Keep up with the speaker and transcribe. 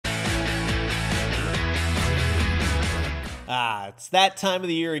It's that time of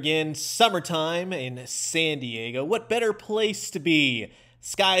the year again, summertime in San Diego. What better place to be?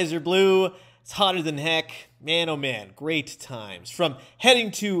 Skies are blue, it's hotter than heck. Man, oh man, great times. From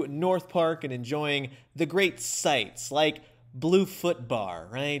heading to North Park and enjoying the great sights like Bluefoot Bar,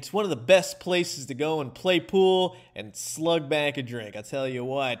 right? One of the best places to go and play pool and slug back a drink, I'll tell you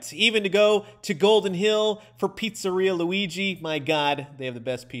what. Even to go to Golden Hill for Pizzeria Luigi. My God, they have the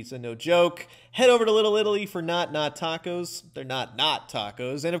best pizza, no joke. Head over to Little Italy for Not Tacos. They're not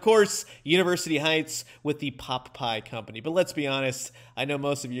tacos. And of course, University Heights with the Pop Pie Company. But let's be honest, I know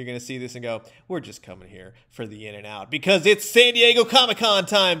most of you are going to see this and go, we're just coming here for the in and out. Because it's San Diego Comic Con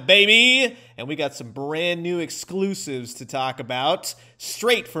time, baby! And we got some brand new exclusives to talk about,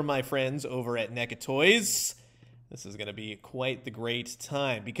 straight from my friends over at NECA Toys. This is going to be quite the great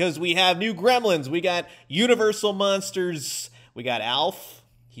time. Because we have new Gremlins, we got Universal Monsters, we got Alf.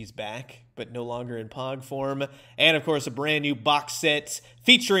 He's back, but no longer in Pog form. And, of course, a brand new box set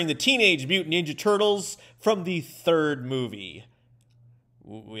featuring the Teenage Mutant Ninja Turtles from the third movie.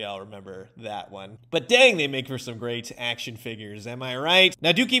 We all remember that one. But dang, they make for some great action figures, am I right?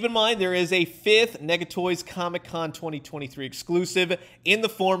 Now, do keep in mind, there is a fifth NECA Toys Comic Con 2023 exclusive in the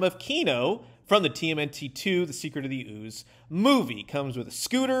form of Kino from the TMNT 2, The Secret of the Ooze movie. Comes with a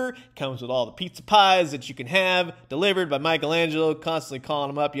scooter, comes with all the pizza pies that you can have, delivered by Michelangelo, constantly calling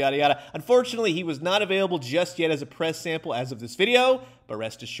him up, yada yada. Unfortunately, he was not available just yet as a press sample as of this video, but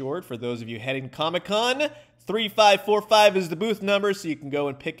rest assured, for those of you heading to Comic-Con, 3545 is the booth number, so you can go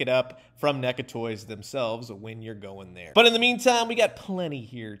and pick it up from NECA Toys themselves when you're going there. But in the meantime, we got plenty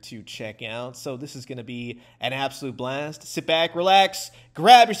here to check out, so this is going to be an absolute blast. Sit back, relax,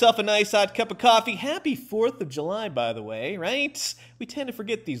 grab yourself a nice hot cup of coffee. Happy 4th of July, by the way, right? We tend to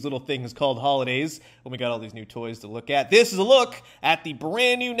forget these little things called holidays when we got all these new toys to look at. This is a look at the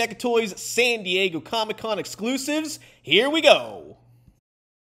brand new NECA Toys San Diego Comic-Con exclusives. Here we go.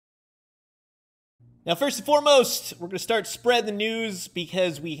 Now, first and foremost, we're going to start spreading the news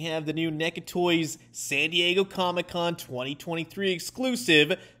because we have the new NECA Toys San Diego Comic-Con 2023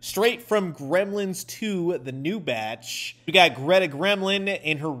 exclusive straight from Gremlins 2, the new batch. We got Greta Gremlin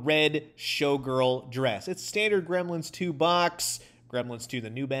in her red Showgirl dress. It's standard Gremlins 2 box. Gremlins 2, the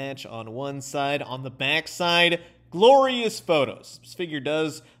new batch on one side. On the back side, glorious photos. This figure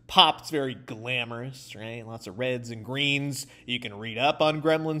does pop. It's very glamorous, right? Lots of reds and greens. You can read up on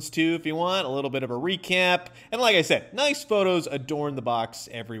Gremlins 2 if you want. A little bit of a recap. And like I said, nice photos adorn the box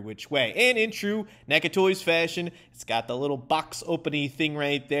every which way. And in true NECA Toys fashion, it's got the little box opening thing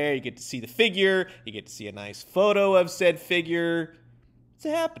right there. You get to see the figure. You get to see a nice photo of said figure. It's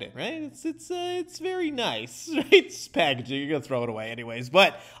happening, right? It's very nice, right? It's packaging. You're gonna throw it away anyways.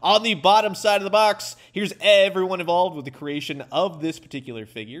 But on the bottom side of the box, here's everyone involved with the creation of this particular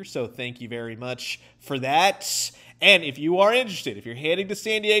figure. So thank you very much for that. And if you are interested, if you're heading to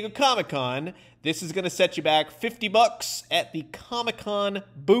San Diego Comic-Con, this is gonna set you back $50 at the Comic-Con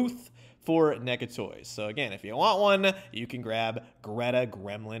booth for NECA Toys. So again, if you want one, you can grab Greta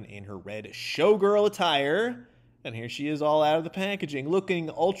Gremlin in her red Showgirl attire. And here she is all out of the packaging, looking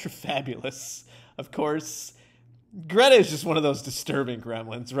ultra fabulous. Of course, Greta is just one of those disturbing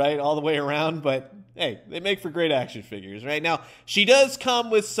gremlins, right? All the way around, but hey, they make for great action figures, right? Now, she does come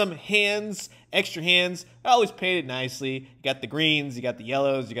with some hands, extra hands, always painted nicely. You got the greens, you got the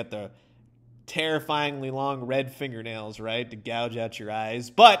yellows, you got the terrifyingly long red fingernails, right, to gouge out your eyes.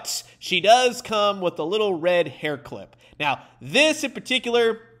 But she does come with a little red hair clip. Now, this in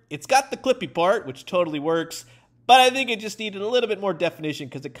particular, it's got the clippy part, which totally works. But I think it just needed a little bit more definition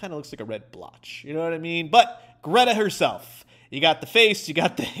because it kind of looks like a red blotch. You know what I mean? But Greta herself. You got the face, you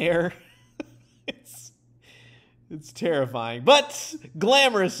got the hair. It's terrifying, but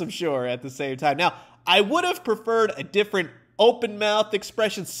glamorous, I'm sure, at the same time. Now, I would have preferred a different open mouth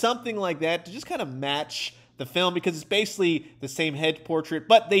expression, something like that, to just kind of match the film because it's basically the same head portrait,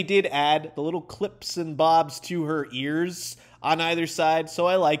 but they did add the little clips and bobs to her ears on either side, so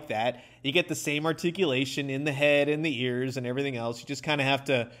I like that. You get the same articulation in the head and the ears and everything else. You just kind of have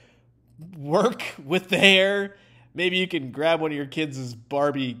to work with the hair. Maybe you can grab one of your kids'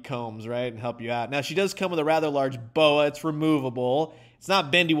 Barbie combs, right, and help you out. Now, she does come with a rather large boa. It's removable. It's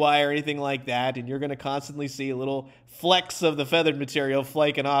not bendy wire or anything like that, and you're going to constantly see a little flecks of the feathered material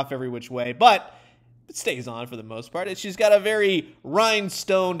flaking off every which way, but it stays on for the most part. She's got a very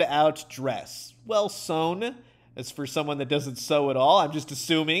rhinestoned-out dress. Well sewn. As for someone that doesn't sew at all, I'm just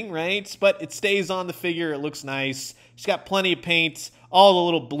assuming, right? But it stays on the figure. It looks nice. She's got plenty of paint, all the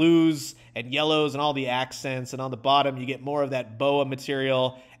little blues and yellows and all the accents. And on the bottom, you get more of that boa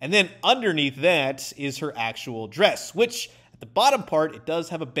material. And then underneath that is her actual dress, which the bottom part, it does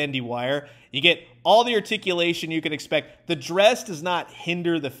have a bendy wire. You get all the articulation you can expect. The dress does not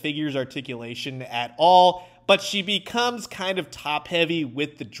hinder the figure's articulation at all, but she becomes kind of top-heavy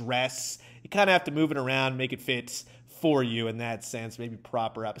with the dress. You kind of have to move it around, make it fit for you in that sense. Maybe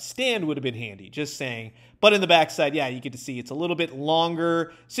prop her up. A stand would have been handy, just saying. But in the backside, yeah, you get to see it's a little bit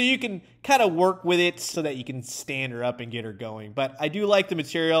longer, so you can kind of work with it so that you can stand her up and get her going. But I do like the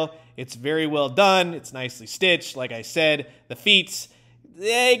material. It's very well done. It's nicely stitched. Like I said, the feet,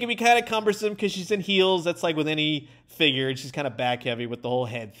 they can be kind of cumbersome because she's in heels. That's like with any figure. She's kind of back heavy with the whole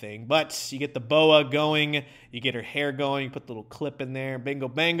head thing. But you get the boa going. You get her hair going. You put the little clip in there. Bingo,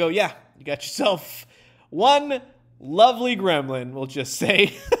 bango. Yeah, you got yourself one lovely gremlin, we'll just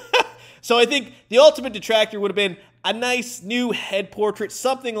say. So I think the ultimate detractor would have been a nice new head portrait,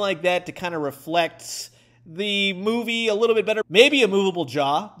 something like that to kind of reflect the movie a little bit better. Maybe a movable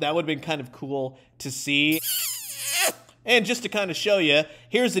jaw. That would have been kind of cool to see. And just to kind of show you,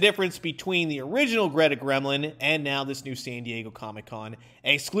 here's the difference between the original Greta Gremlin and now this new San Diego Comic-Con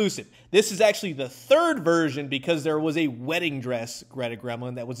exclusive. This is actually the third version because there was a wedding dress Greta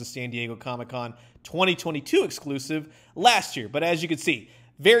Gremlin that was a San Diego Comic-Con 2022 exclusive last year. But as you can see,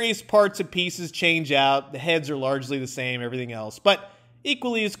 various parts and pieces change out. The heads are largely the same, everything else. But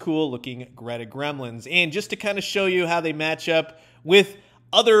equally as cool looking Greta Gremlins. And just to kind of show you how they match up with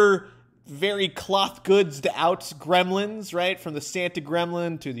other very cloth goods out gremlins, right? From the Santa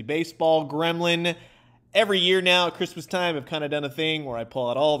Gremlin to the baseball gremlin. Every year now at Christmas time, I've kind of done a thing where I pull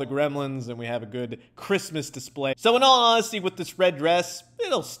out all the gremlins and we have a good Christmas display. So in all honesty, with this red dress,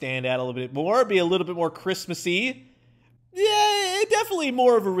 it'll stand out a little bit more, be a little bit more Christmassy. Yeah, definitely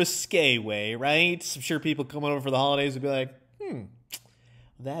more of a risque way, right? I'm sure people coming over for the holidays would be like,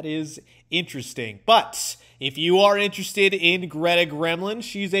 that is interesting. But if you are interested in Greta Gremlin,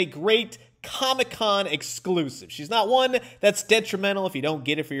 she's a great Comic-Con exclusive. She's not one that's detrimental if you don't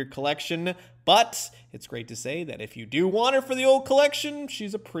get it for your collection, but it's great to say that if you do want her for the old collection,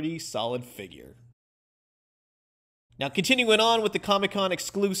 she's a pretty solid figure. Now, continuing on with the Comic-Con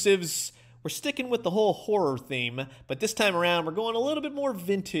exclusives, we're sticking with the whole horror theme, but this time around we're going a little bit more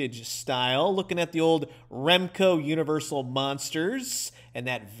vintage style, looking at the old Remco Universal Monsters and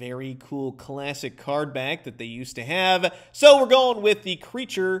that very cool classic card back that they used to have. So we're going with the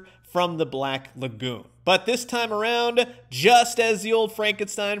creature from the Black Lagoon. But this time around, just as the old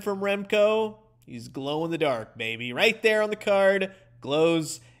Frankenstein from Remco, he's glow in the dark, baby. Right there on the card,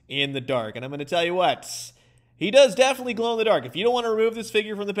 glows in the dark. And I'm going to tell you what, he does definitely glow in the dark. If you don't want to remove this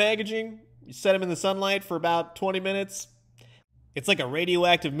figure from the packaging, you set him in the sunlight for about 20 minutes. It's like a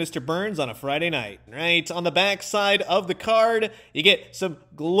radioactive Mr. Burns on a Friday night, right? On the back side of the card, you get some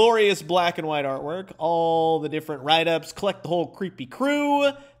glorious black and white artwork, all the different write-ups, collect the whole creepy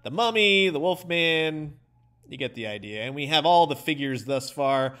crew, the mummy, the wolfman, you get the idea. And we have all the figures thus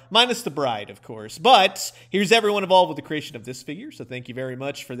far, minus the bride, of course. But here's everyone involved with the creation of this figure, so thank you very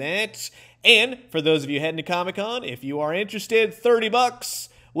much for that. And for those of you heading to Comic-Con, if you are interested, $30.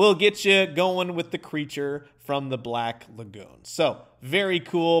 We'll get you going with the creature from the Black Lagoon. So, very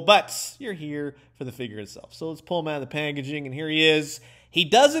cool, but you're here for the figure itself. So let's pull him out of the packaging, and here he is. He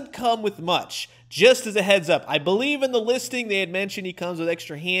doesn't come with much, just as a heads up. I believe in the listing they had mentioned he comes with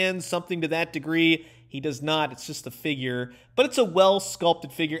extra hands, something to that degree. He does not. It's just a figure, but it's a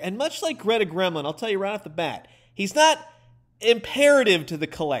well-sculpted figure. And much like Greta Gremlin, I'll tell you right off the bat, he's not imperative to the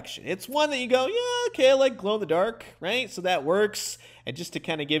collection. It's one that you go, yeah, okay, I like glow in the dark, right? So that works. And just to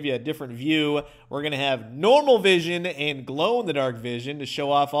kind of give you a different view, we're going to have normal vision and glow in the dark vision to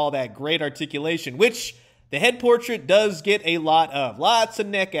show off all that great articulation, which the head portrait does get a lot of. Lots of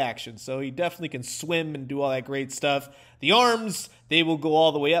neck action, so he definitely can swim and do all that great stuff. The arms, they will go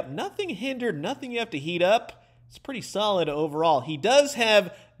all the way up. Nothing hindered, nothing you have to heat up. It's pretty solid overall. He does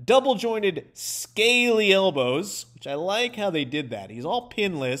have double-jointed, scaly elbows, which I like how they did that. He's all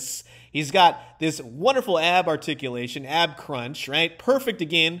pinless. He's got this wonderful ab articulation, ab crunch, right? Perfect,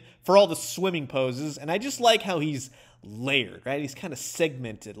 again, for all the swimming poses. And I just like how he's layered, right? He's kind of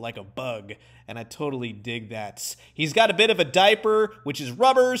segmented like a bug, and I totally dig that. He's got a bit of a diaper, which is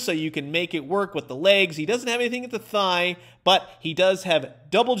rubber, so you can make it work with the legs. He doesn't have anything at the thigh, but he does have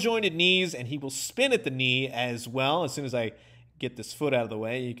double-jointed knees, and he will spin at the knee as well. As soon as I get this foot out of the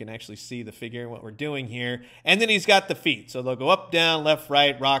way, you can actually see the figure and what we're doing here. And then he's got the feet, so they'll go up, down, left,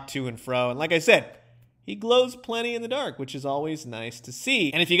 right, rock to and fro. And like I said, he glows plenty in the dark, which is always nice to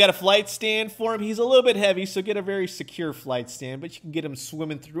see. And if you got a flight stand for him, he's a little bit heavy, so get a very secure flight stand, but you can get him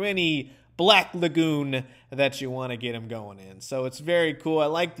swimming through any black lagoon that you want to get him going in. So it's very cool. I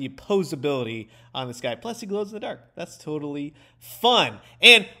like the posability on this guy. Plus, he glows in the dark. That's totally fun.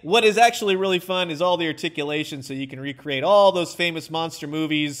 And what is actually really fun is all the articulation, so you can recreate all those famous monster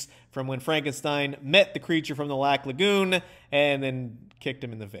movies from when Frankenstein met the creature from the Black Lagoon and then kicked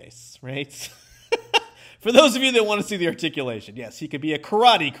him in the face, right? For those of you that want to see the articulation, yes, he could be a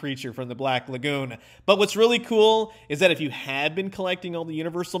karate creature from the Black Lagoon. But what's really cool is that if you have been collecting all the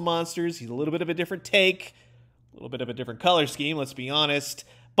Universal monsters, he's a little bit of a different take, a little bit of a different color scheme, let's be honest.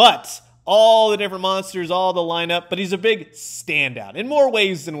 But all the different monsters, all the lineup, but he's a big standout in more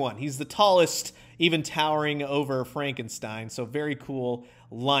ways than one. He's the tallest, even towering over Frankenstein, so very cool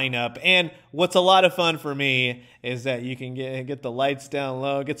lineup. And what's a lot of fun for me is that you can get the lights down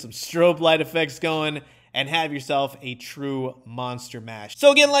low, get some strobe light effects going, and have yourself a true monster mash.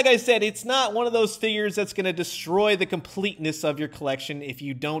 So again, like I said, it's not one of those figures that's going to destroy the completeness of your collection if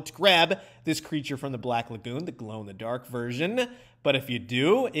you don't grab this creature from the Black Lagoon, the glow-in-the-dark version. But if you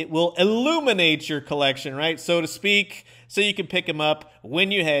do, it will illuminate your collection, right, so to speak, so you can pick him up when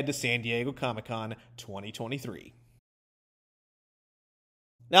you head to San Diego Comic-Con 2023.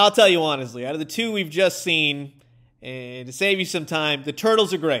 Now, I'll tell you honestly, out of the two we've just seen, and to save you some time, the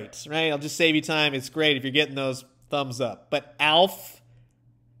turtles are great, right? I'll just save you time. It's great if you're getting those thumbs up. But Alf,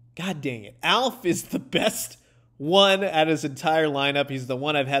 god dang it. Alf is the best one out of his entire lineup. He's the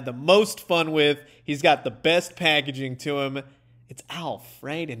one I've had the most fun with. He's got the best packaging to him. It's Alf,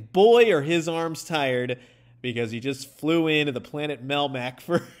 right? And boy, are his arms tired because he just flew into the planet Melmac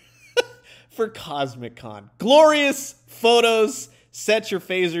for Cosmic Con. Glorious photos. Set your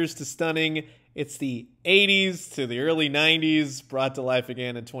phasers to stunning. It's the 80s to the early 90s, brought to life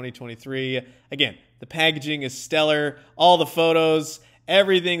again in 2023. Again, the packaging is stellar. All the photos,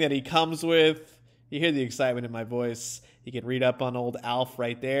 everything that he comes with. You hear the excitement in my voice. You can read up on old Alf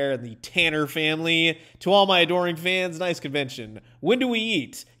right there and the Tanner family. To all my adoring fans, nice convention. When do we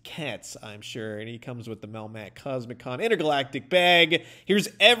eat? Cats, I'm sure. And he comes with the Melmac Cosmic Con Intergalactic bag. Here's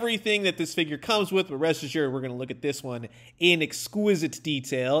everything that this figure comes with, but rest assured, we're going to look at this one in exquisite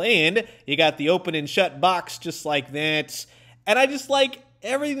detail. And you got the open and shut box just like that. And I just like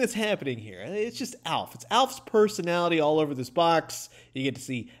everything that's happening here. It's just Alf. It's Alf's personality all over this box. You get to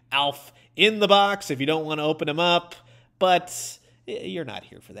see Alf in the box if you don't want to open him up. But you're not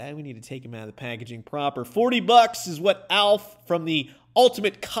here for that. We need to take him out of the packaging proper. $40 is what Alf from the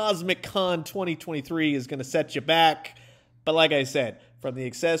Ultimate Cosmic Con 2023 is going to set you back. But like I said, from the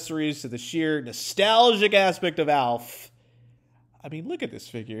accessories to the sheer nostalgic aspect of Alf, I mean, look at this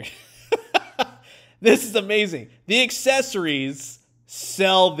figure. This is amazing. The accessories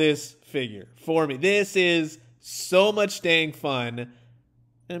sell this figure for me. This is so much dang fun.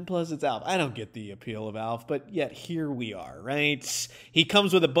 And plus, it's Alf. I don't get the appeal of Alf, but yet here we are, right? He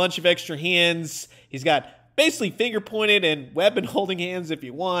comes with a bunch of extra hands. He's got basically finger-pointed and weapon-holding hands if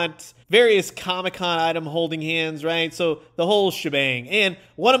you want. Various Comic-Con item holding hands, right? So the whole shebang. And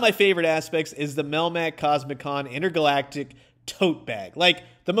one of my favorite aspects is the Melmac Cosmic Con Intergalactic tote bag. Like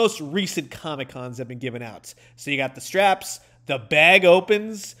the most recent Comic-Cons have been given out. So you got the straps. The bag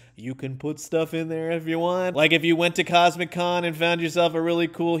opens. You can put stuff in there if you want. Like if you went to Cosmic Con and found yourself a really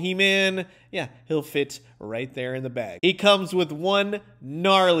cool He-Man, yeah, he'll fit right there in the bag. He comes with one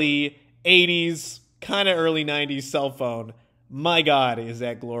gnarly 80s, kind of early 90s cell phone. My God, is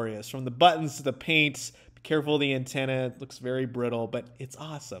that glorious. From the buttons to the paint, be careful of the antenna. It looks very brittle, but it's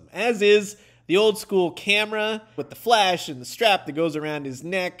awesome. As is the old school camera with the flash and the strap that goes around his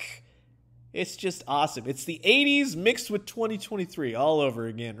neck. It's just awesome. It's the 80s mixed with 2023 all over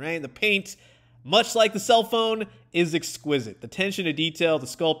again, right? The paint, much like the cell phone, is exquisite. The attention to detail, the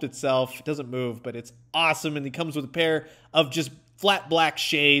sculpt itself, doesn't move, but it's awesome. And it comes with a pair of just flat black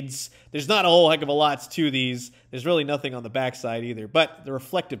shades. There's not a whole heck of a lot to these. There's really nothing on the backside either, but the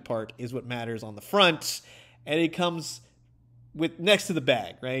reflective part is what matters on the front. And it comes with next to the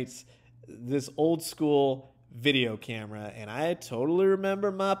bag, right? This old school video camera, and I totally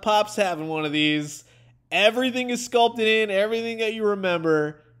remember my pops having one of these. Everything is sculpted in, everything that you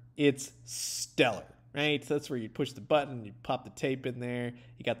remember. It's stellar, right? So that's where you push the button, you pop the tape in there.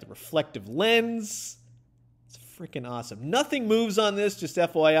 You got the reflective lens. It's freaking awesome. Nothing moves on this, just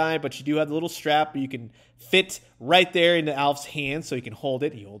FYI, but you do have the little strap you can fit right there into Alf's hand so he can hold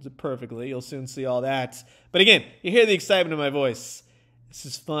it. He holds it perfectly. You'll soon see all that. But again, you hear the excitement in my voice. This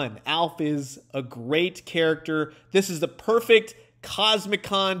is fun. Alf is a great character. This is the perfect Cosmic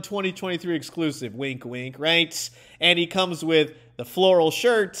Con 2023 exclusive. Wink, wink, right? And he comes with the floral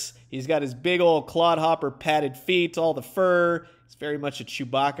shirt. He's got his big old clodhopper padded feet, all the fur. He's very much a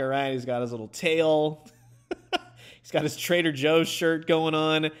Chewbacca, right? He's got his little tail. He's got his Trader Joe's shirt going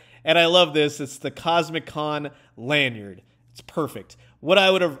on. And I love this. It's the Cosmic Con lanyard. It's perfect. What I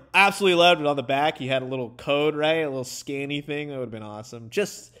would have absolutely loved on the back, he had a little code, right? A little scanny thing. That would have been awesome.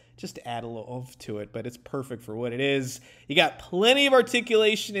 Just to add a little oomph to it, but it's perfect for what it is. You got plenty of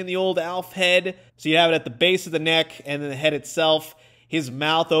articulation in the old Alf head. So you have it at the base of the neck and then the head itself. His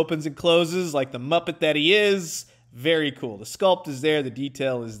mouth opens and closes like the Muppet that he is. Very cool. The sculpt is there. The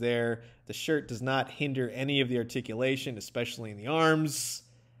detail is there. The shirt does not hinder any of the articulation, especially in the arms.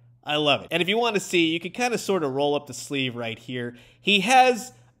 I love it. And if you want to see, you can kind of sort of roll up the sleeve right here. He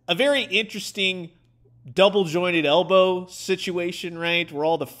has a very interesting double jointed elbow situation, right? Where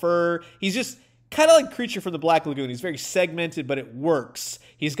all the fur, he's just kind of like Creature from the Black Lagoon. He's very segmented, but it works.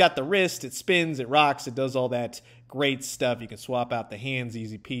 He's got the wrist, it spins, it rocks, it does all that great stuff. You can swap out the hands,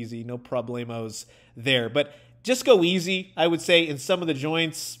 easy peasy, no problemos there. But just go easy, I would say, in some of the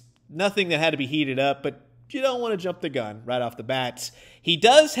joints. Nothing that had to be heated up, but you don't want to jump the gun right off the bat. He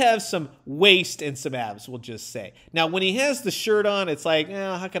does have some waist and some abs, we'll just say. Now, when he has the shirt on, it's like,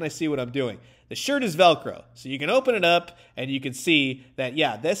 how can I see what I'm doing? The shirt is Velcro, so you can open it up and you can see that,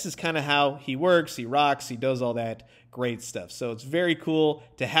 yeah, this is kind of how he works, he rocks, he does all that great stuff. So it's very cool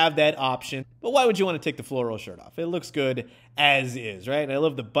to have that option. But why would you want to take the floral shirt off? It looks good as is, right? And I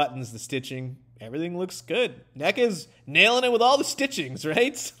love the buttons, the stitching. Everything looks good. NECA's nailing it with all the stitchings,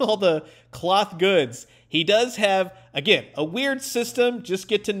 right? All the cloth goods. He does have, again, a weird system. Just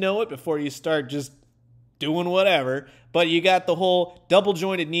get to know it before you start just doing whatever. But you got the whole double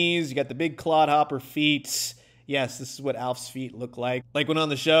jointed knees. You got the big clodhopper feet. Yes, this is what Alf's feet look like. Like when on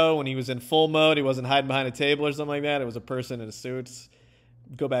the show, when he was in full mode, he wasn't hiding behind a table or something like that. It was a person in a suit.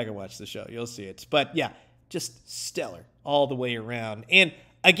 Go back and watch the show. You'll see it. But yeah, just stellar all the way around. And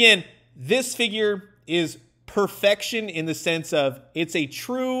again, this figure is perfection in the sense of it's a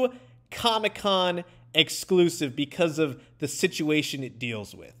true Comic-Con exclusive because of the situation it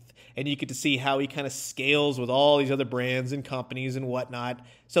deals with. And you get to see how he kind of scales with all these other brands and companies and whatnot.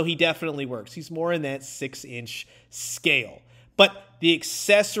 So he definitely works. He's more in that 6-inch scale. But the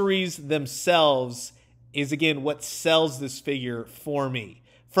accessories themselves is, again, what sells this figure for me.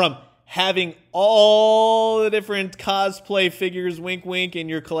 From having all the different cosplay figures, wink wink, in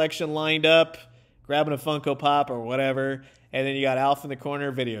your collection lined up, grabbing a Funko Pop or whatever, and then you got Alf in the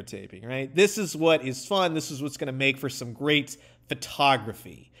corner videotaping, right? This is what is fun. This is what's going to make for some great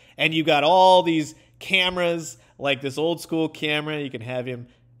photography. And you got all these cameras, like this old school camera. You can have him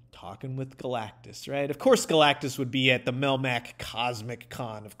talking with Galactus, right? Of course Galactus would be at the NECA Cosmic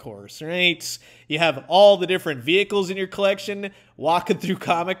Con, of course, right? You have all the different vehicles in your collection walking through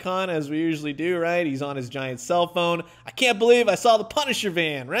Comic-Con, as we usually do, right? He's on his giant cell phone. I can't believe I saw the Punisher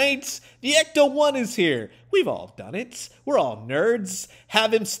van, right? The Ecto-1 is here. We've all done it. We're all nerds.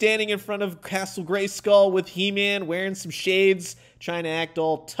 Have him standing in front of Castle Grayskull with He-Man, wearing some shades, trying to act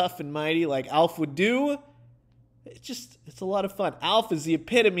all tough and mighty like Alf would do. It's a lot of fun. Alf is the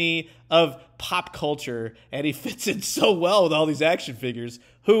epitome of pop culture, and he fits in so well with all these action figures.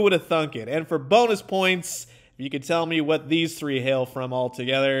 Who would have thunk it? And for bonus points, if you could tell me what these three hail from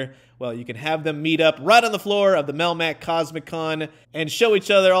altogether, well, you can have them meet up right on the floor of the NECA Cosmic Con and show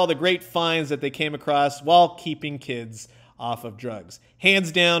each other all the great finds that they came across while keeping kids off of drugs.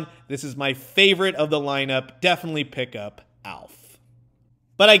 Hands down, this is my favorite of the lineup. Definitely pick up Alf.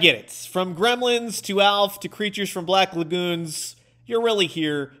 But I get it. From Gremlins to Alf to Creatures from Black Lagoons, you're really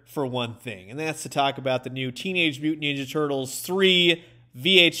here for one thing, and that's to talk about the new Teenage Mutant Ninja Turtles 3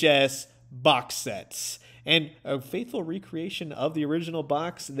 VHS box sets. And a faithful recreation of the original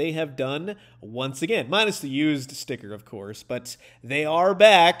box they have done once again. Minus the used sticker, of course, but they are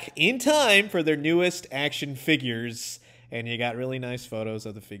back in time for their newest action figures. And you got really nice photos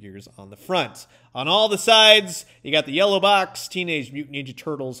of the figures on the front. On all the sides, you got the yellow box, Teenage Mutant Ninja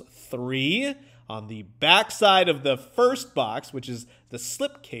Turtles 3. On the back side of the first box, which is the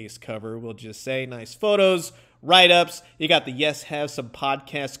slipcase cover, we'll just say, nice photos, write-ups. You got the Yes Have Some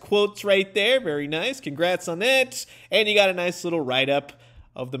podcast quotes right there. Very nice. Congrats on that. And you got a nice little write-up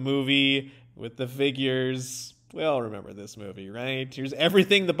of the movie with the figures. We all remember this movie, right? Here's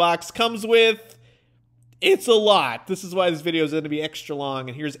everything the box comes with. It's a lot. This is why this video is going to be extra long.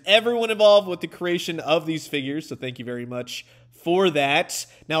 And here's everyone involved with the creation of these figures. So thank you very much for that.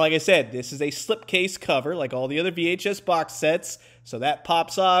 Now, like I said, this is a slipcase cover like all the other VHS box sets. So that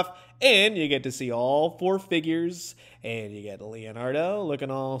pops off. and you get to see all 4 figures, and you get Leonardo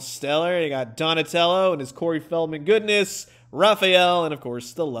looking all stellar, you got Donatello and his Corey Feldman goodness, Raphael, and of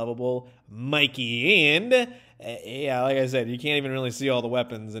course the lovable Mikey. And yeah, like I said, you can't even really see all the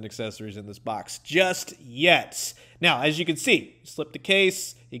weapons and accessories in this box just yet. Now, as you can see, slip the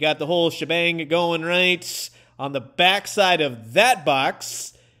case, you got the whole shebang going right. On the back side of that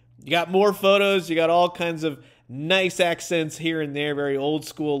box, you got more photos, you got all kinds of nice accents here and there, very old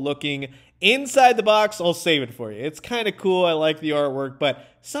school looking. Inside the box, I'll save it for you. It's kind of cool, I like the artwork, but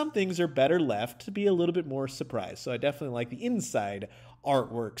some things are better left to be a little bit more surprised. So I definitely like the inside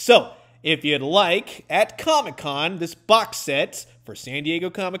artwork. So, if you'd like, at Comic-Con, this box set for San Diego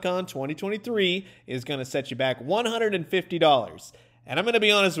Comic-Con 2023 is going to set you back $150. And I'm going to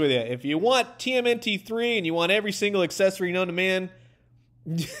be honest with you, if you want TMNT 3 and you want every single accessory known to man,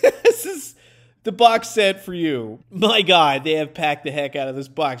 this is the box set for you. My God, they have packed the heck out of this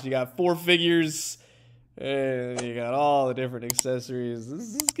box. You got 4 figures, and you got all the different accessories.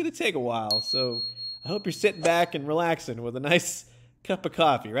 This is going to take a while, so I hope you're sitting back and relaxing with a nice cup of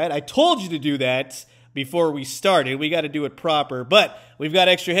coffee, right? I told you to do that before we started. We got to do it proper, but we've got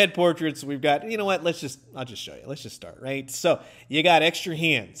extra head portraits. We've got, you know what? I'll just show you. Let's just start, right? So you got extra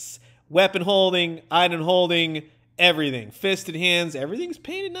hands, weapon holding, item holding, everything. Fisted hands, everything's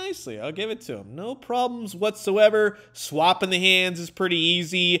painted nicely. I'll give it to them. No problems whatsoever. Swapping the hands is pretty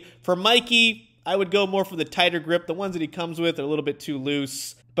easy. For Mikey, I would go more for the tighter grip. The ones that he comes with are a little bit too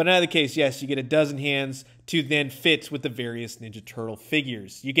loose. But in either case, yes, you get a dozen hands to then fit with the various Ninja Turtle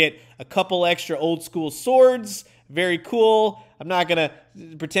figures. You get a couple extra old school swords. Very cool. I'm not going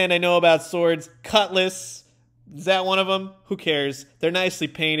to pretend I know about swords. Cutlass. Is that one of them? Who cares? They're nicely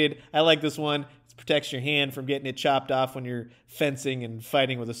painted. I like this one. It protects your hand from getting it chopped off when you're fencing and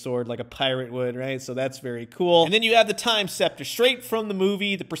fighting with a sword like a pirate would, right? So that's very cool. And then you have the Time Scepter, straight from the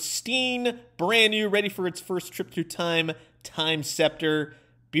movie. The pristine, brand new, ready for its first trip through time, Time Scepter.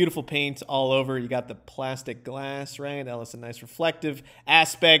 Beautiful paint all over. You got the plastic glass, right? That was a nice reflective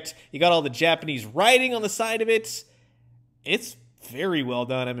aspect. You got all the Japanese writing on the side of it. It's very well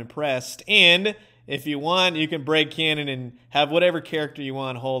done. I'm impressed. And if you want, you can break canon and have whatever character you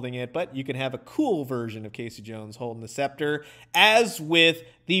want holding it, but you can have a cool version of Casey Jones holding the scepter, as with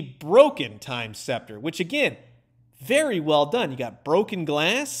the broken Time Scepter, which again, very well done. You got broken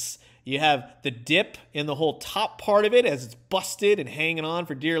glass. You have the dip in the whole top part of it as it's busted and hanging on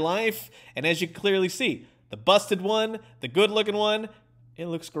for dear life. And as you clearly see, the busted one, the good-looking one, it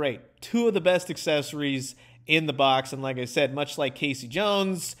looks great. 2 of the best accessories in the box. And like I said, much like Casey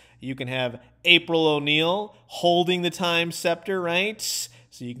Jones, you can have April O'Neil holding the Time Scepter, right?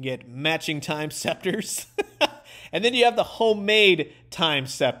 So you can get matching Time Scepters. And then you have the homemade Time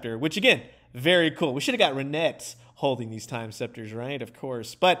Scepter, which again, very cool. We should have got Renette holding these Time Scepters, right? Of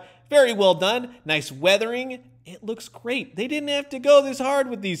course. But very well done. Nice weathering. It looks great. They didn't have to go this hard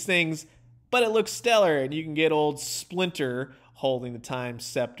with these things, but it looks stellar. And you can get old Splinter holding the Time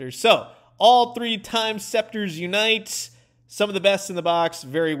Scepter. So, all 3 Time Scepters unite. Some of the best in the box.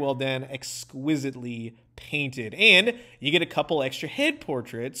 Very well done. Exquisitely painted. And you get a couple extra head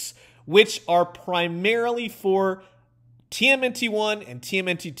portraits, which are primarily for TMNT 1 and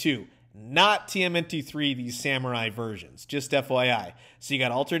TMNT 2. Not TMNT 3, these samurai versions. Just FYI. So you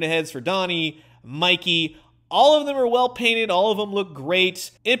got alternate heads for Donnie, Mikey. All of them are well painted. All of them look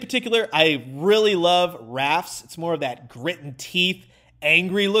great. In particular, I really love Raph's. It's more of that grit and teeth,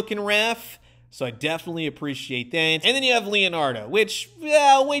 angry looking Raph. So I definitely appreciate that. And then you have Leonardo, which,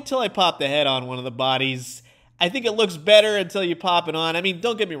 yeah, I'll wait till I pop the head on one of the bodies. I think it looks better until you pop it on. I mean,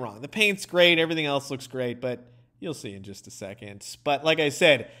 don't get me wrong. The paint's great. Everything else looks great, but you'll see in just a second. But like I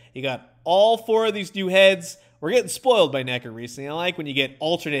said, you got all 4 of these new heads. We're getting spoiled by NECA recently. I like when you get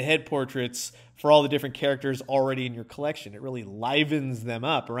alternate head portraits for all the different characters already in your collection. It really livens them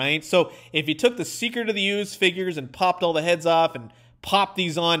up, right? So if you took the Secret of the Ooze figures and popped all the heads off and popped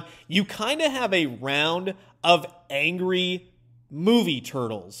these on, you kind of have a round of angry movie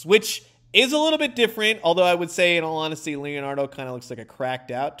turtles, which is a little bit different, although I would say, in all honesty, Leonardo kind of looks like a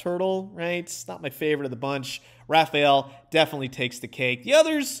cracked out turtle, right? It's not my favorite of the bunch. Raphael definitely takes the cake. The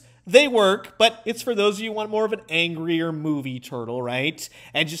others, they work, but it's for those of you who want more of an angrier movie turtle, right?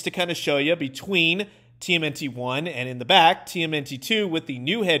 And just to kind of show you, between TMNT 1 and in the back, TMNT 2 with the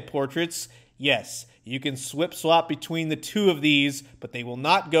new head portraits, yes, you can swap between the 2 of these, but they will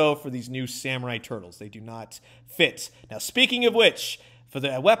not go for these new samurai turtles. They do not fit. Now, speaking of which, for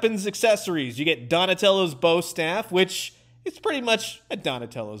the weapons accessories, you get Donatello's bow staff, which is pretty much a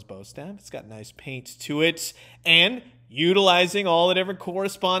Donatello's bow staff. It's got nice paint to it. And utilizing all the different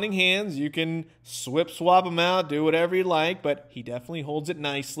corresponding hands. You can swap them out, do whatever you like, but he definitely holds it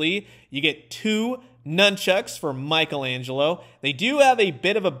nicely. You get 2 nunchucks for Michelangelo. They do have a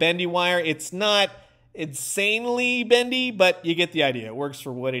bit of a bendy wire. It's not insanely bendy, but you get the idea. It works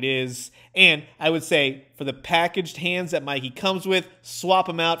for what it is. And I would say for the packaged hands that Mikey comes with, swap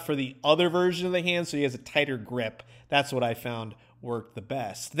them out for the other version of the hand so he has a tighter grip. That's what I found worked the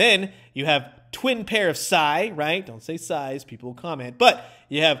best. Then you have twin pair of Sai, right? Don't say size, people will comment. But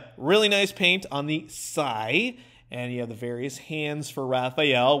you have really nice paint on the Sai, and you have the various hands for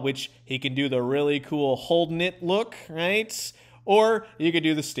Raphael, which he can do the really cool holding it look, right? Or you could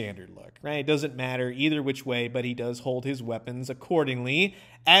do the standard look, right? It doesn't matter either which way, but he does hold his weapons accordingly.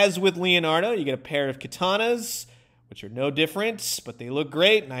 As with Leonardo, you get a pair of katanas, which are no different, but they look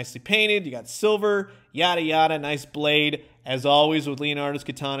great, nicely painted. You got silver, yada yada, nice blade. As always with Leonardo's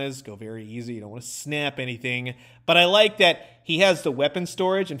katanas, go very easy. You don't want to snap anything. But I like that he has the weapon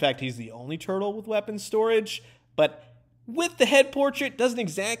storage. In fact, he's the only turtle with weapon storage. But with the head portrait, doesn't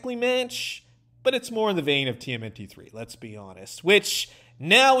exactly match. But it's more in the vein of TMNT 3, let's be honest. Which,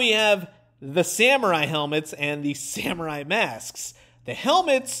 now we have the samurai helmets and the samurai masks. The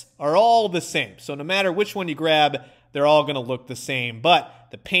helmets are all the same, so no matter which one you grab, they're all going to look the same. But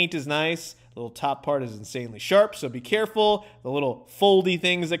the paint is nice. The little top part is insanely sharp, so be careful. The little foldy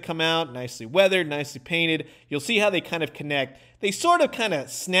things that come out, nicely weathered, nicely painted. You'll see how they kind of connect. They sort of kind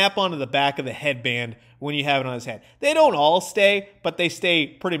of snap onto the back of the headband when you have it on his head. They don't all stay, but they stay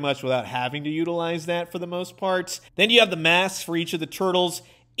pretty much without having to utilize that for the most part. Then you have the masks for each of the turtles.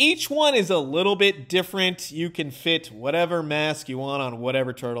 Each one is a little bit different. You can fit whatever mask you want on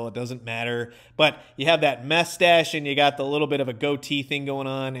whatever turtle. It doesn't matter. But you have that mustache and you got the little bit of a goatee thing going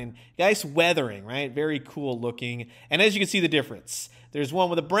on. And nice weathering, right? Very cool looking. And as you can see the difference. There's one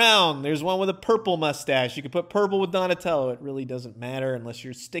with a brown. There's one with a purple mustache. You can put purple with Donatello. It really doesn't matter unless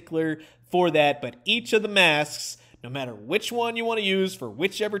you're a stickler for that. But each of the masks, no matter which one you want to use for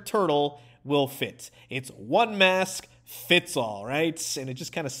whichever turtle, will fit. It's one mask fits all, right? And it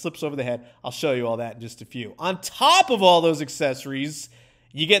just kind of slips over the head. I'll show you all that in just a few. On top of all those accessories,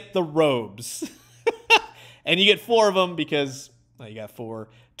 you get the robes. And you get 4 of them because well, you got 4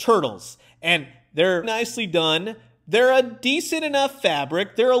 turtles. And they're nicely done. They're a decent enough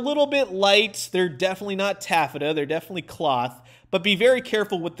fabric. They're a little bit light. They're definitely not taffeta. They're definitely cloth. But be very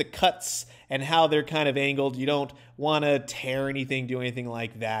careful with the cuts and how they're kind of angled. You don't want to tear anything, do anything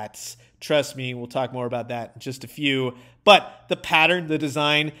like that. Trust me, we'll talk more about that in just a few. But the pattern, the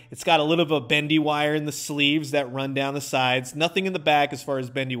design, it's got a little bit of a bendy wire in the sleeves that run down the sides. Nothing in the back as far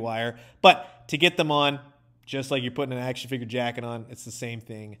as bendy wire. But to get them on, just like you're putting an action figure jacket on, it's the same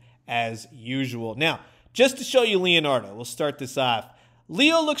thing as usual. Now, just to show you Leonardo, we'll start this off.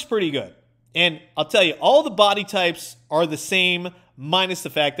 Leo looks pretty good. And I'll tell you, all the body types are the same, minus the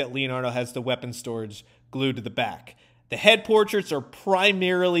fact that Leonardo has the weapon storage glued to the back. The head portraits are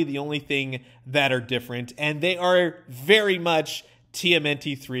primarily the only thing that are different, and they are very much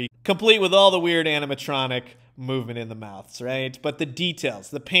TMNT 3, complete with all the weird animatronic movement in the mouths, right? But the details,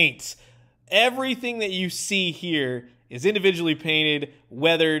 the paint, everything that you see here is individually painted,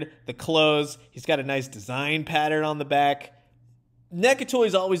 weathered, the clothes. He's got a nice design pattern on the back. NECA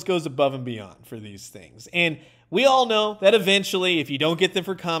Toys always goes above and beyond for these things. And we all know that eventually, if you don't get them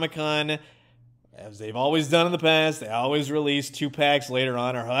for Comic-Con, as they've always done in the past, they always release 2-packs later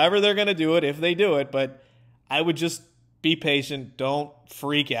on, or however they're going to do it, if they do it. But I would just be patient. Don't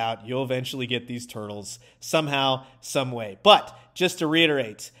freak out. You'll eventually get these turtles somehow, some way. But just to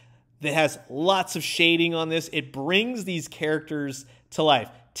reiterate, it has lots of shading on this. It brings these characters to life.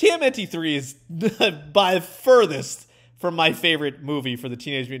 TMNT 3 is by furthest from my favorite movie for the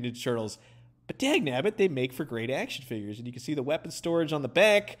Teenage Mutant Ninja Turtles. But dagnabbit, they make for great action figures. And you can see the weapon storage on the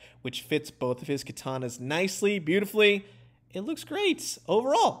back, which fits both of his katanas nicely, beautifully. It looks great.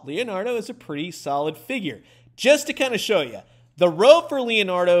 Overall, Leonardo is a pretty solid figure. Just to kind of show you, the robe for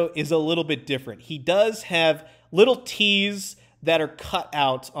Leonardo is a little bit different. He does have little T's that are cut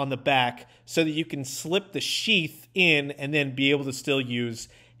out on the back so that you can slip the sheath in and then be able to still use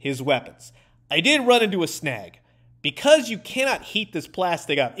his weapons. I did run into a snag. Because you cannot heat this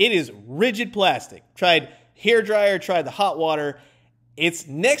plastic up, it is rigid plastic. Tried hairdryer, tried the hot water. It's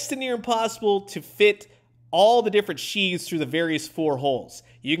next to near impossible to fit all the different sheaths through the various 4 holes.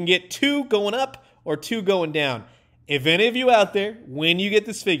 You can get 2 going up or 2 going down. If any of you out there, when you get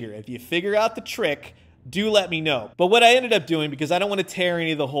this figure, if you figure out the trick, do let me know. But what I ended up doing, because I don't want to tear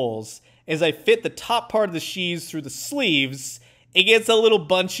any of the holes, is I fit the top part of the sheaths through the sleeves. It gets a little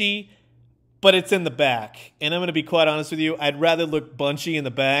bunchy, but it's in the back. And I'm going to be quite honest with you, I'd rather look bunchy in the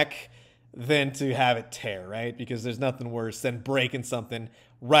back than to have it tear, right? Because there's nothing worse than breaking something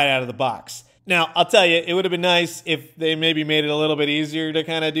right out of the box. Now, I'll tell you, it would have been nice if they maybe made it a little bit easier to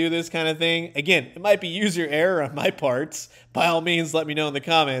kind of do this kind of thing. Again, it might be user error on my part. By all means, let me know in the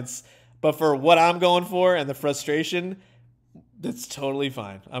comments. But for what I'm going for and the frustration, that's totally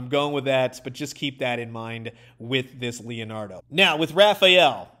fine. I'm going with that, but just keep that in mind with this Leonardo. Now, with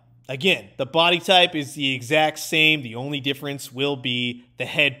Raphael, again, the body type is the exact same. The only difference will be the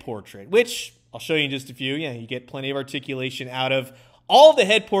head portrait, which I'll show you in just a few. Yeah, you get plenty of articulation out of. All of the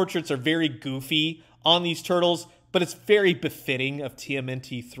head portraits are very goofy on these turtles, but it's very befitting of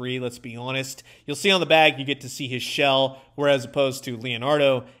TMNT 3, let's be honest. You'll see on the bag, you get to see his shell, whereas opposed to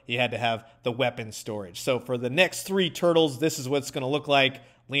Leonardo, you had to have the weapon storage. So for the next 3 turtles, this is what it's going to look like.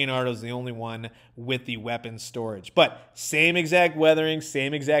 Leonardo's the only one with the weapon storage. But same exact weathering,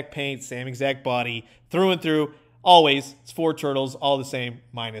 same exact paint, same exact body, through and through. Always, it's 4 turtles, all the same,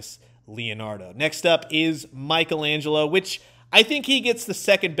 minus Leonardo. Next up is Michelangelo, which I think he gets the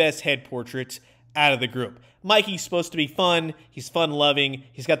second best head portrait out of the group. Mikey's supposed to be fun. He's fun-loving.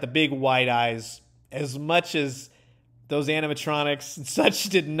 He's got the big wide eyes. As much as those animatronics and such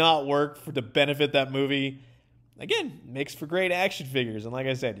did not work to benefit that movie, again, makes for great action figures. And like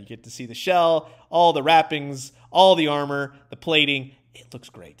I said, you get to see the shell, all the wrappings, all the armor, the plating. It looks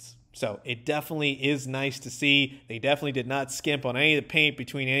great. So it definitely is nice to see. They definitely did not skimp on any of the paint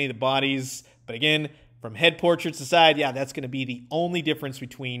between any of the bodies. But again, from head portraits aside, yeah, that's going to be the only difference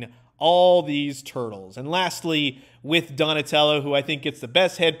between all these turtles. And lastly, with Donatello, who I think gets the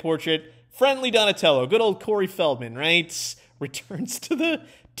best head portrait, friendly Donatello, good old Corey Feldman, right? Returns to the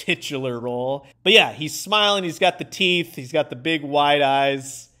titular role. But yeah, he's smiling, he's got the teeth, he's got the big wide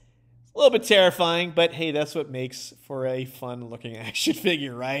eyes. A little bit terrifying, but hey, that's what makes for a fun-looking action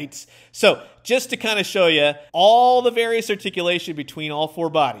figure, right? So, just to kind of show you all the various articulation between all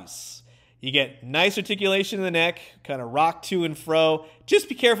 4 bodies. You get nice articulation in the neck, kind of rock to and fro. Just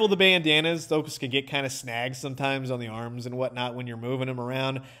be careful of the bandanas. Those can get kind of snagged sometimes on the arms and whatnot when you're moving them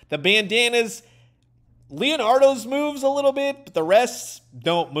around. The bandanas, Leonardo's moves a little bit, but the rest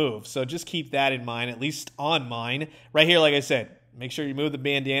don't move. So just keep that in mind, at least on mine. Right here, like I said, make sure you move the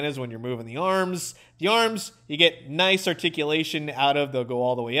bandanas when you're moving the arms. The arms, you get nice articulation out of. They'll go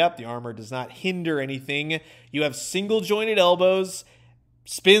all the way up. The armor does not hinder anything. You have single-jointed elbows.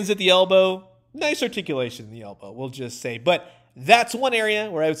 Spins at the elbow, nice articulation in the elbow, we'll just say. But that's one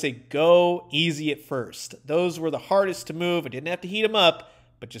area where I would say go easy at first. Those were the hardest to move. I didn't have to heat them up,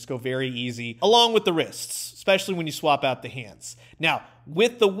 but just go very easy, along with the wrists, especially when you swap out the hands. Now,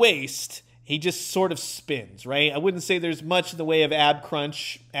 with the waist, he just sort of spins, right? I wouldn't say there's much in the way of ab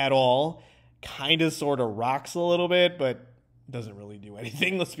crunch at all. Kind of sort of rocks a little bit, but doesn't really do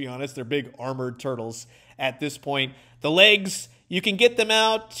anything, let's be honest. They're big armored turtles at this point. The legs, you can get them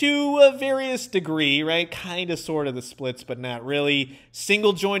out to a various degree, right? Kind of sort of the splits, but not really.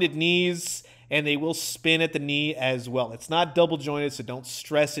 Single jointed knees, and they will spin at the knee as well. It's not double jointed, so don't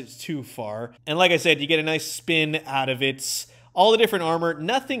stress it too far. And like I said, you get a nice spin out of it. All the different armor,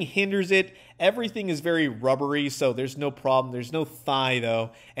 nothing hinders it. Everything is very rubbery, so there's no problem. There's no thigh,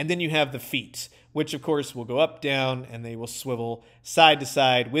 though. And then you have the feet, which of course will go up, down, and they will swivel side to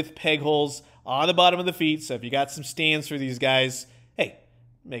side with peg holes on the bottom of the feet. So if you got some stands for these guys, hey,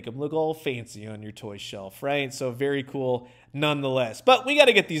 make them look all fancy on your toy shelf, right? So very cool nonetheless. But we got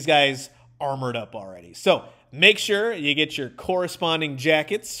to get these guys armored up already. So make sure you get your corresponding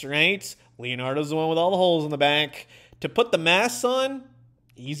jackets, right? Leonardo's the one with all the holes in the back. To put the masks on,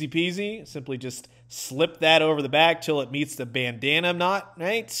 easy peasy. Simply just slip that over the back till it meets the bandana knot,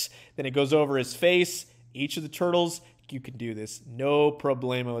 right? Then it goes over his face. Each of the turtles, you can do this, no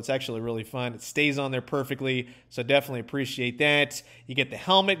problemo. It's actually really fun. It stays on there perfectly, so definitely appreciate that. You get the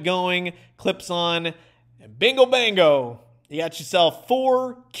helmet going, clips on, and bingo bango. You got yourself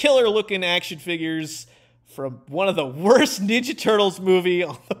 4 killer-looking action figures from one of the worst Ninja Turtles movie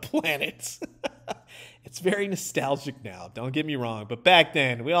on the planet. It's very nostalgic now, don't get me wrong, but back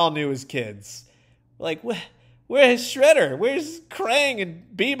then, we all knew as kids, like, where's Shredder? Where's Krang and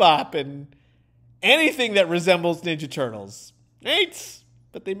Bebop and anything that resembles Ninja Turtles, right?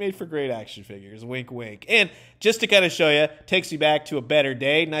 But they made for great action figures, wink, wink. And just to kind of show you, takes you back to a better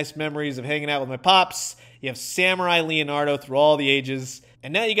day. Nice memories of hanging out with my pops. You have Samurai Leonardo through all the ages.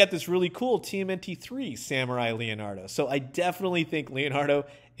 And now you got this really cool TMNT 3 Samurai Leonardo. So I definitely think Leonardo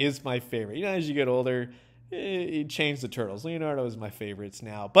is my favorite. You know, as you get older, you change the turtles. Leonardo is my favorites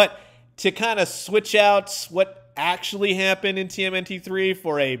now. But to kind of switch out what actually happened in TMNT 3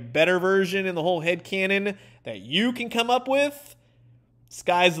 for a better version in the whole headcanon that you can come up with,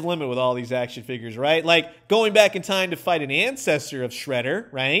 sky's the limit with all these action figures, right? Like going back in time to fight an ancestor of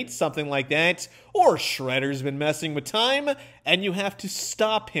Shredder, right? Something like that. Or Shredder's been messing with time and you have to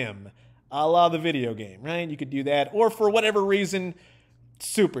stop him, a la the video game, right? You could do that. Or for whatever reason,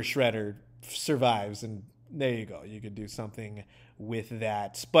 Super Shredder survives, and there you go. You could do something with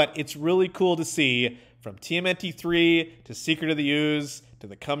that. But it's really cool to see, from TMNT 3 to Secret of the Ooze to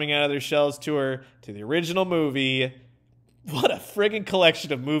the Coming Out of Their Shells tour to the original movie. What a friggin'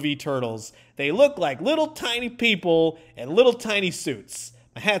 collection of movie turtles. They look like little tiny people in little tiny suits.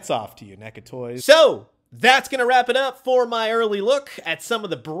 My hat's off to you, NECA Toys. So, that's going to wrap it up for my early look at some of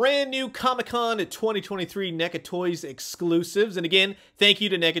the brand new Comic-Con 2023 NECA Toys exclusives. And again, thank you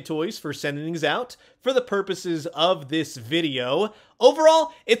to NECA Toys for sending these out for the purposes of this video.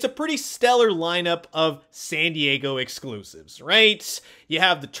 Overall, it's a pretty stellar lineup of San Diego exclusives, right? You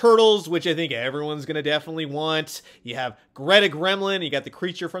have the Turtles, which I think everyone's going to definitely want. You have Greta Gremlin, you got the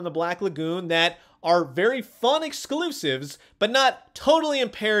Creature from the Black Lagoon that are very fun exclusives, but not totally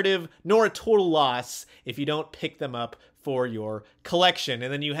imperative nor a total loss if you don't pick them up for your collection.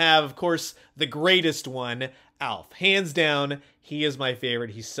 And then you have, of course, the greatest one, Alf. Hands down, he is my favorite.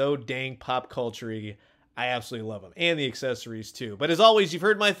 He's so dang pop culture-y. I absolutely love him. And the accessories, too. But as always, you've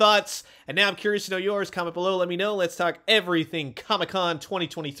heard my thoughts, and now I'm curious to know yours. Comment below, let me know. Let's talk everything Comic-Con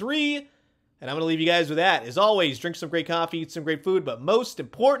 2023. And I'm going to leave you guys with that. As always, drink some great coffee, eat some great food, but most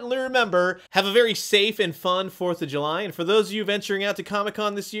importantly, remember, have a very safe and fun 4th of July. And for those of you venturing out to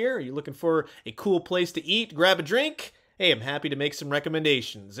Comic-Con this year, are you looking for a cool place to eat, grab a drink? Hey, I'm happy to make some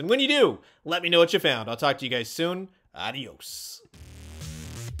recommendations. And when you do, let me know what you found. I'll talk to you guys soon. Adios.